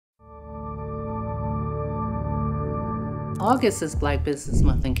August is Black Business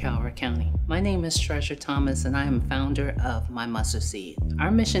Month in Calvert County. My name is Tresor Thomas and I am founder of My Mustard Seed.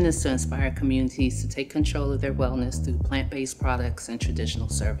 Our mission is to inspire communities to take control of their wellness through plant-based products and traditional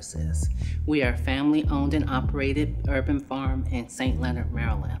services. We are a family-owned and operated urban farm in St. Leonard,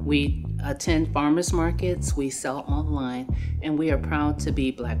 Maryland. We attend farmers markets, we sell online, and we are proud to be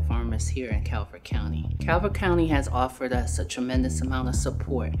Black farmers here in Calvert County. Calvert County has offered us a tremendous amount of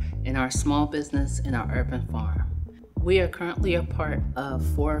support in our small business and our urban farm. We are currently a part of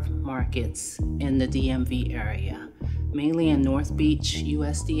 4 markets in the DMV area, mainly in North Beach,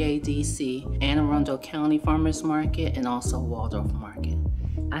 USDA DC, Anne Arundel County Farmers Market, and also Waldorf Market.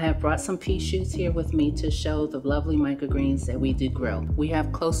 I have brought some pea shoots here with me to show the lovely microgreens that we do grow. We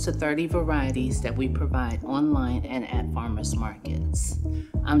have close to 30 varieties that we provide online and at farmers markets.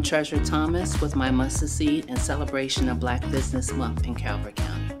 I'm Tresor Thomas with My Mustard Seed in celebration of Black Business Month in Calvert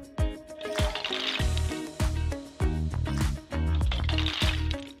County.